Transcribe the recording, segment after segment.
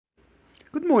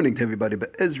Good morning to everybody.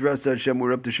 Be'ezras Hashem,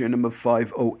 we're up to share number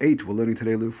 508. We're learning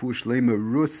today L'Refuah Shlema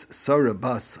Rus Sarah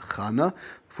Bas Chana,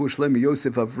 L'Refuah Shlema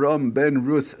Yosef Avram Ben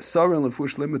Rus Sarah, and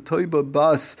L'Refuah Shlema Toiba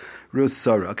Bas Rus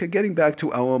Sarah. Okay, getting back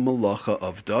to our Malacha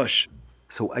of Dash.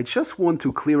 So I just want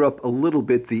to clear up a little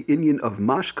bit the inyan of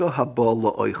Mashka Haba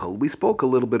La'oichel. We spoke a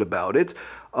little bit about it,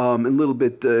 a little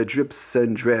bit drips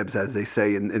and drabs, as they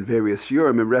say in various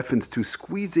Yurim, in reference to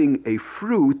squeezing a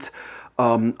fruit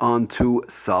onto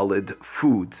solid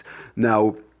foods.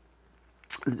 Now,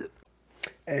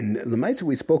 and Lemaisa,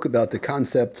 we spoke about the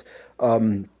concept.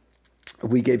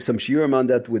 We gave some shiurim on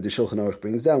that, with the Shulchan Aruch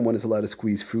brings down. One is allowed to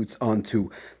squeeze fruits onto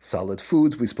solid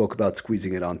foods. We spoke about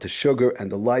squeezing it onto sugar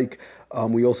and the like.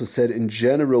 We also said in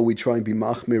general we try and be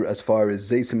machmir as far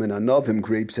as zaysim and anavim,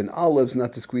 grapes and olives,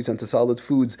 not to squeeze onto solid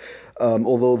foods,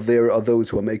 although there are those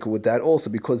who are making with that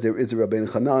also, because there is a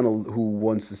Rabbeinu Chananel who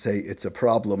wants to say it's a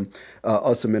problem,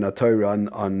 asam in Torah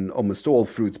on almost all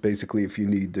fruits, basically, if you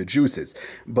need the juices.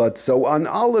 But so on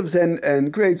olives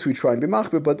and grapes we try and be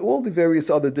machmir, but all the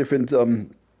various other different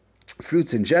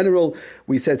fruits in general,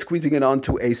 we said squeezing it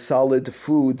onto a solid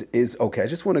food is okay. I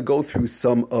just want to go through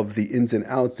some of the ins and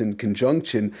outs in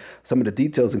conjunction, some of the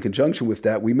details in conjunction with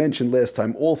that. We mentioned last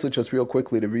time also, just real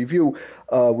quickly to review,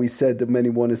 we said that many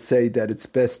want to say that it's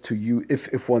best to use,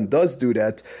 if one does do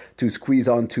that, to squeeze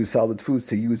onto solid foods,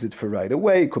 to use it for right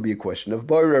away. It could be a question of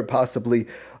borer, possibly.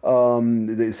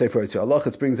 The Sefer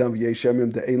Halachos brings down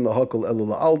v'yeshemim de'ein lahakol elo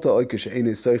la'alta oikesh ein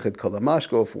soichet kol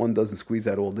hamashko, if one doesn't squeeze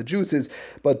out all the juices.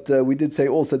 But we did say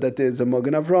also that there's a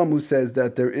Magen Avram who says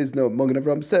that there is no, Magen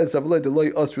Avram says,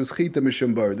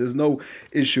 there's no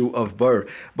issue of bar.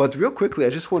 But real quickly, I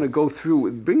just want to go through,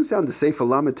 it brings down the Sefer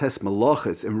Lamites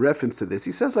Malachas in reference to this.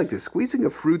 He says like this: squeezing a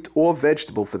fruit or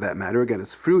vegetable, for that matter, again,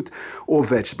 it's fruit or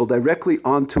vegetable, directly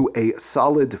onto a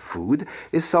solid food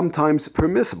is sometimes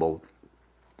permissible.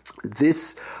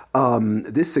 This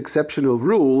exceptional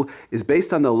rule is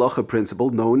based on the halacha principle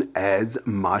known as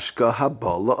mashka haba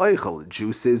la'oichel,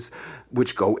 juices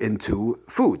which go into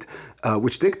food,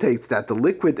 which dictates that the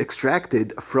liquid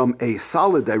extracted from a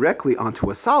solid directly onto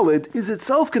a solid is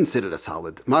itself considered a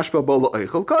solid. Mashka haba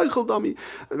la'oichel ka'oichel dami,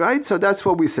 right? So that's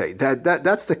what we say.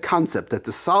 That's the concept, that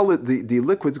the solid, the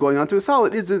liquids going onto a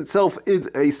solid is itself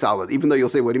a solid, even though you'll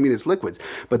say, what do you mean it's liquids?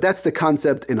 But that's the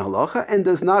concept in halacha, and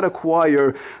does not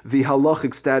acquire the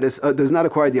halachic status, does not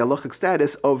acquire the halachic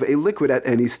status of a liquid at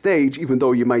any stage, even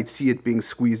though you might see it being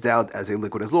squeezed out as a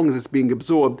liquid, as long as it's being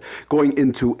absorbed going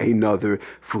into another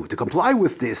food. To comply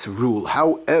with this rule,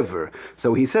 however,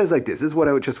 so he says like this is what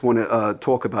I would just want to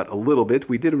talk about a little bit.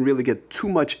 We didn't really get too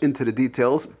much into the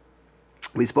details.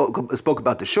 We spoke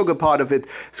about the sugar part of it,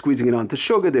 squeezing it onto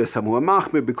sugar. There's some who are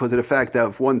machmir because of the fact that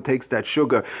if one takes that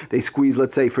sugar, they squeeze,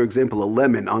 let's say, for example, a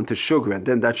lemon onto sugar, and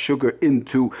then that sugar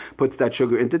puts that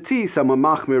sugar into tea. Some are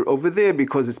machmir over there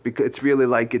because it's really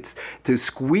like it's to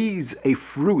squeeze a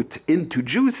fruit into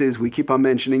juices. We keep on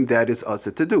mentioning that is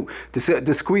also to do.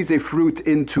 To squeeze a fruit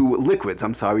into liquids,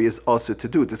 is also to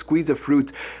do. To squeeze a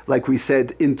fruit, like we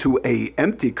said, into a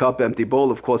empty cup, empty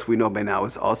bowl, of course we know by now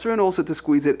is also, and also to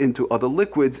squeeze it into other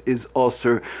liquids is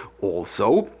also.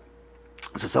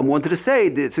 So some wanted to say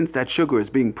that since that sugar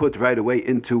is being put right away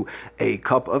into a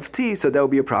cup of tea, so that would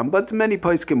be a problem. But many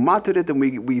poskim matter it, and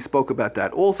we spoke about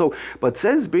that also. But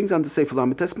brings on the Sefer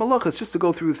Lamites Malachas, just to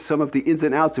go through some of the ins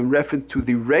and outs in reference to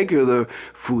the regular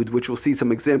food, which we'll see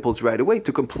some examples right away.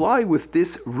 To comply with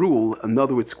this rule, in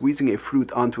other words, squeezing a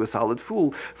fruit onto a solid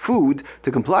food,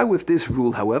 to comply with this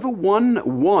rule, however,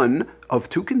 one of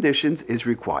two conditions is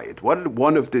required. What are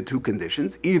one of the two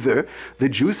conditions? Either the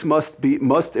juice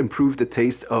must improve the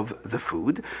taste of the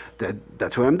food.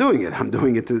 That's why I'm doing it. I'm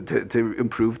doing it to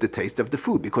improve the taste of the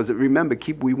food, because remember,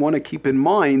 we want to keep in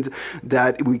mind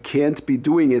that we can't be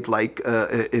doing it like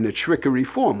in a trickery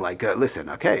form. Like, listen,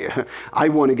 okay, I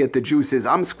want to get the juices.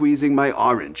 I'm squeezing my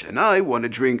orange, and I want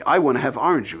to have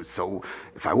orange juice. So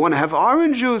if I want to have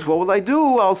orange juice, what will I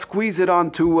do? I'll squeeze it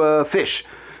onto fish.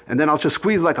 And then I'll just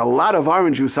squeeze like a lot of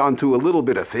orange juice onto a little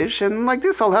bit of fish, and like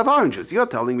this I'll have orange juice. You're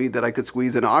telling me that I could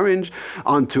squeeze an orange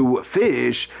onto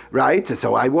fish, right?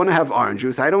 So I want to have orange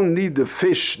juice. I don't need the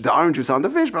orange juice on the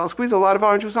fish, but I'll squeeze a lot of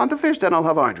orange juice onto fish, then I'll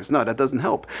have orange juice. No, that doesn't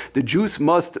help. The juice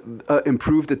must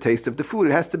improve the taste of the food.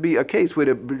 It has to be a case where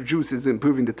the juice is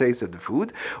improving the taste of the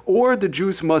food, or the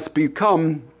juice must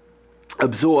become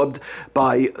absorbed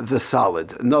by the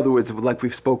solid. In other words, like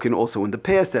we've spoken also in the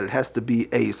past, that it has to be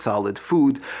a solid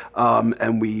food,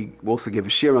 and we also gave a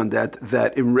share on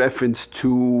that in reference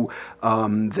to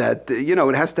that,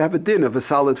 it has to have a din of a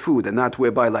solid food, and not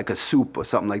whereby like a soup or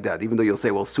something like that, even though you'll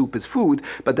say, well, soup is food,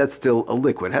 but that's still a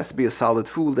liquid. It has to be a solid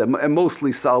food, and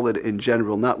mostly solid in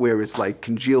general, not where it's like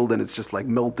congealed and it's just like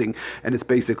melting, and it's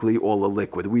basically all a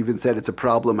liquid. We even said it's a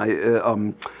problem.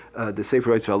 The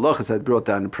Sefer Yitzhak Halachos had brought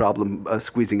down a problem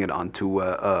squeezing it onto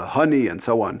honey and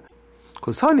so on.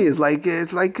 Because honey is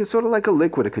sort of like a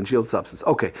liquid, a congealed substance.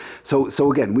 Okay,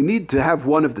 so again, we need to have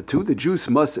one of the two. The juice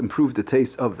must improve the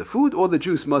taste of the food, or the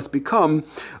juice must become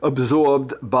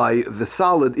absorbed by the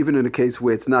solid, even in a case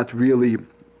where it's not really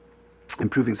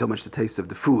improving so much the taste of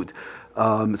the food.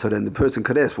 So then the person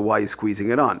could ask, well, why are you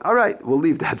squeezing it on? All right, we'll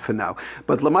leave that for now.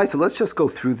 But Lamaisa, let's just go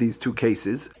through these two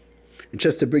cases. And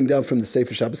just to bring down from the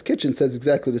Sefer Shabbos Kitchen, says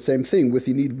exactly the same thing. With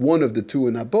you need one of the two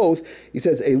and not both. He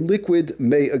says a liquid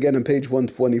may, again on page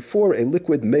 124, a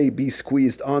liquid may be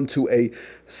squeezed onto a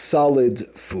solid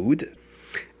food.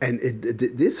 And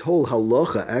this whole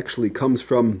halacha actually comes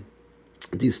from,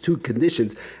 these two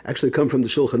conditions actually come from the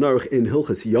Shulchan Aruch in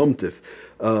Hilchas Yom Tov,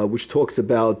 which talks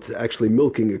about actually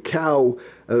milking a cow.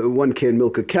 One can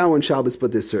milk a cow on Shabbos,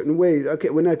 but there's certain ways. Okay,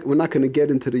 we're not going to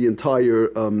get into the entire.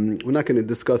 We're not going to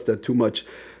discuss that too much.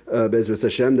 Be'ezras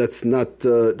Hashem, that's not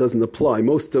doesn't apply.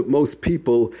 Most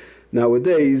people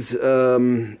nowadays,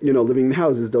 living in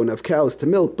houses don't have cows to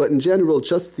milk, but in general,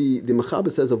 just the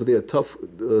Mechaber says over there, tough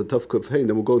Kufhein,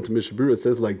 then we'll go into Mishnah Berurah, it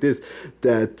says like this,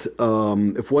 that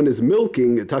if one is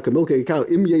milking a cow,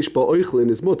 im yesh ba'oichlin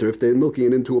is mutter, if they're milking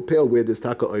it into a pail where there's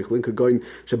taka oichlin, could go in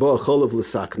shabbat cholav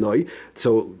l'saknoi.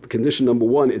 So condition number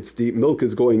one, it's the milk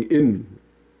is going in,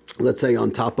 let's say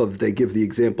on top of, they give the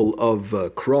example of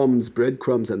crumbs,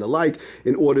 breadcrumbs and the like,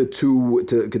 in order to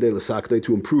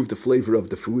improve the flavor of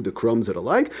the food, the crumbs and the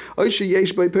like. Or either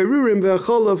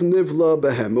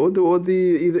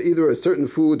a certain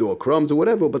food or crumbs or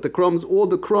whatever, but all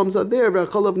the crumbs are there, and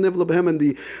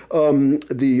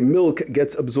the milk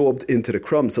gets absorbed into the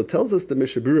crumbs. So tells us the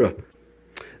Mishnah Berurah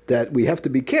that we have to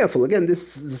be careful. Again,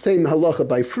 this is the same halacha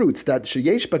by fruits, that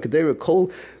sheyesh b'kedera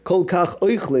kol kach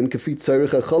oichlin kefit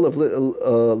tzarich chalav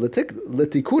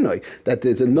letikunai, that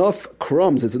there's enough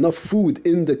crumbs, there's enough food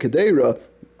in the kedera,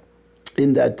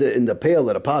 in the pail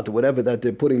or the pot or whatever that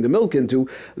they're putting the milk into,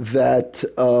 that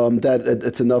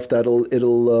it's enough that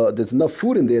there's enough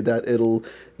food in there that it'll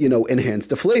enhance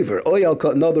the flavor.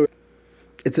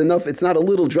 It's enough. It's not a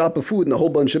little drop of food and a whole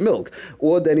bunch of milk.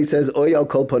 Or then he says, "Oyal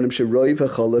kol panim sheroiv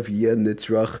hachalav yeh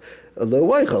nitzrach lo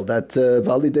weichel." That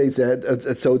validates that.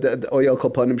 So that oyal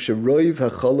kol panim sheroiv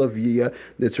hachalav yeh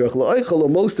nitzrach lo weichel. Or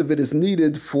most of it is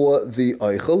needed for the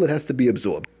eichel. It has to be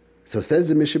absorbed. So says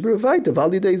the Mishnah Berurah Vayta,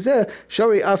 validei zeh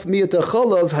shari af miyat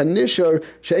hachalav hanishar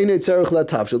she'enei tzarich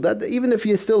latavshel. That even if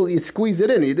you squeeze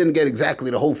it in, you didn't get exactly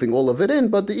the whole thing, all of it in,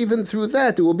 but even through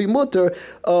that it will be mutter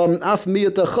af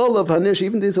miyat hachalav hanishar.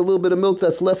 Even there's a little bit of milk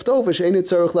that's left over, she'enei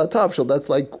tzarich latavshel. That's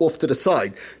like off to the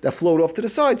side, that flowed off to the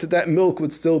side, so that milk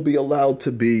would still be allowed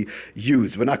to be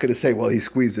used. We're not going to say, well, he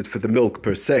squeezed it for the milk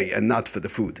per se and not for the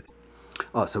food.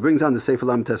 So it brings on the Sefer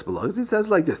Lamed Tes Balagos. It says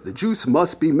like this: the juice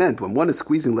must be meant when one is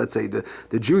squeezing, let's say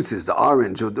the juices, the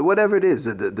orange or whatever it is,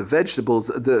 the vegetables,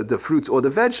 the fruits or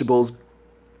the vegetables,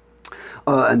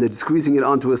 and they're squeezing it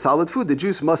onto a solid food. The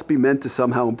juice must be meant to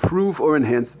somehow improve or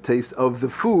enhance the taste of the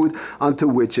food onto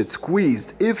which it's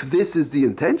squeezed. If this is the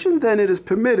intention, then it is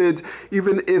permitted,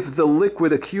 even if the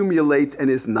liquid accumulates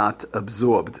and is not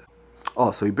absorbed.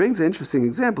 So he brings an interesting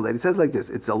example that he says like this: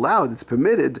 it's allowed, it's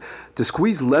permitted to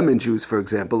squeeze lemon juice, for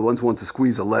example. One wants to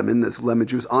squeeze this lemon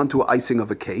juice onto icing of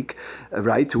a cake,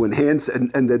 right, to enhance,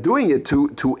 and they're doing it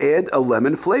to add a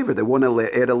lemon flavor. They want to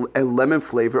add a lemon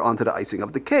flavor onto the icing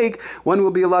of the cake. One will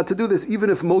be allowed to do this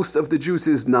even if most of the juice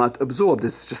is not absorbed.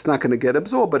 It's just not going to get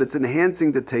absorbed, but it's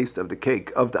enhancing the taste of the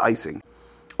cake, of the icing.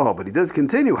 But he does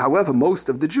continue. However, most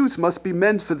of the juice must be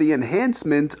meant for the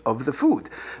enhancement of the food.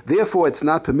 Therefore, it's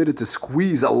not permitted to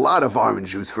squeeze a lot of orange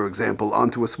juice, for example,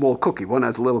 onto a small cookie. One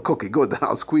has a little cookie. Good,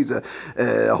 I'll squeeze a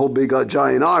whole big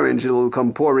giant orange. It'll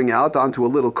come pouring out onto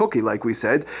a little cookie, like we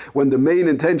said, when the main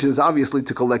intention is obviously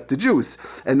to collect the juice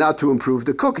and not to improve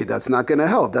the cookie. That's not going to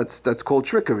help. That's called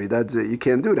trickery. You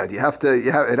can't do that.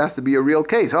 It has to be a real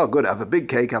case. Oh, good, I have a big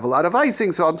cake, have a lot of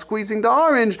icing, so I'm squeezing the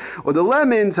orange or the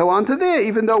lemon, so onto there,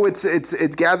 even though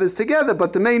it gathers together,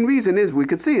 but the main reason is we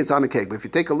could see it's on a cake. But if you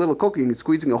take a little cookie and you're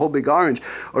squeezing a whole big orange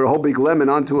or a whole big lemon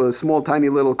onto a small tiny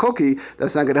little cookie,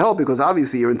 that's not going to help, because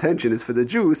obviously your intention is for the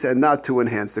juice and not to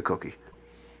enhance the cookie.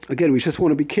 Again, we just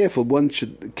want to be careful. One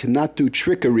cannot do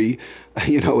trickery,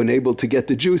 and able to get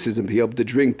the juices and be able to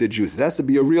drink the juices. It has to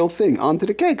be a real thing. Onto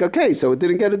the cake. Okay, so it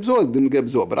didn't get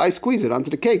absorbed, but I squeeze it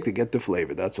onto the cake to get the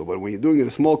flavor. That's all. But when you're doing it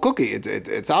a small cookie,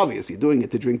 it's obvious. You're doing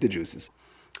it to drink the juices.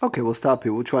 Okay, we'll stop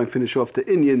here. We'll try and finish off the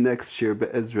Inyan next year,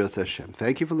 Be'ezras Hashem.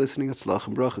 Thank you for listening. Atzlach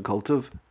and bracha, kol tov.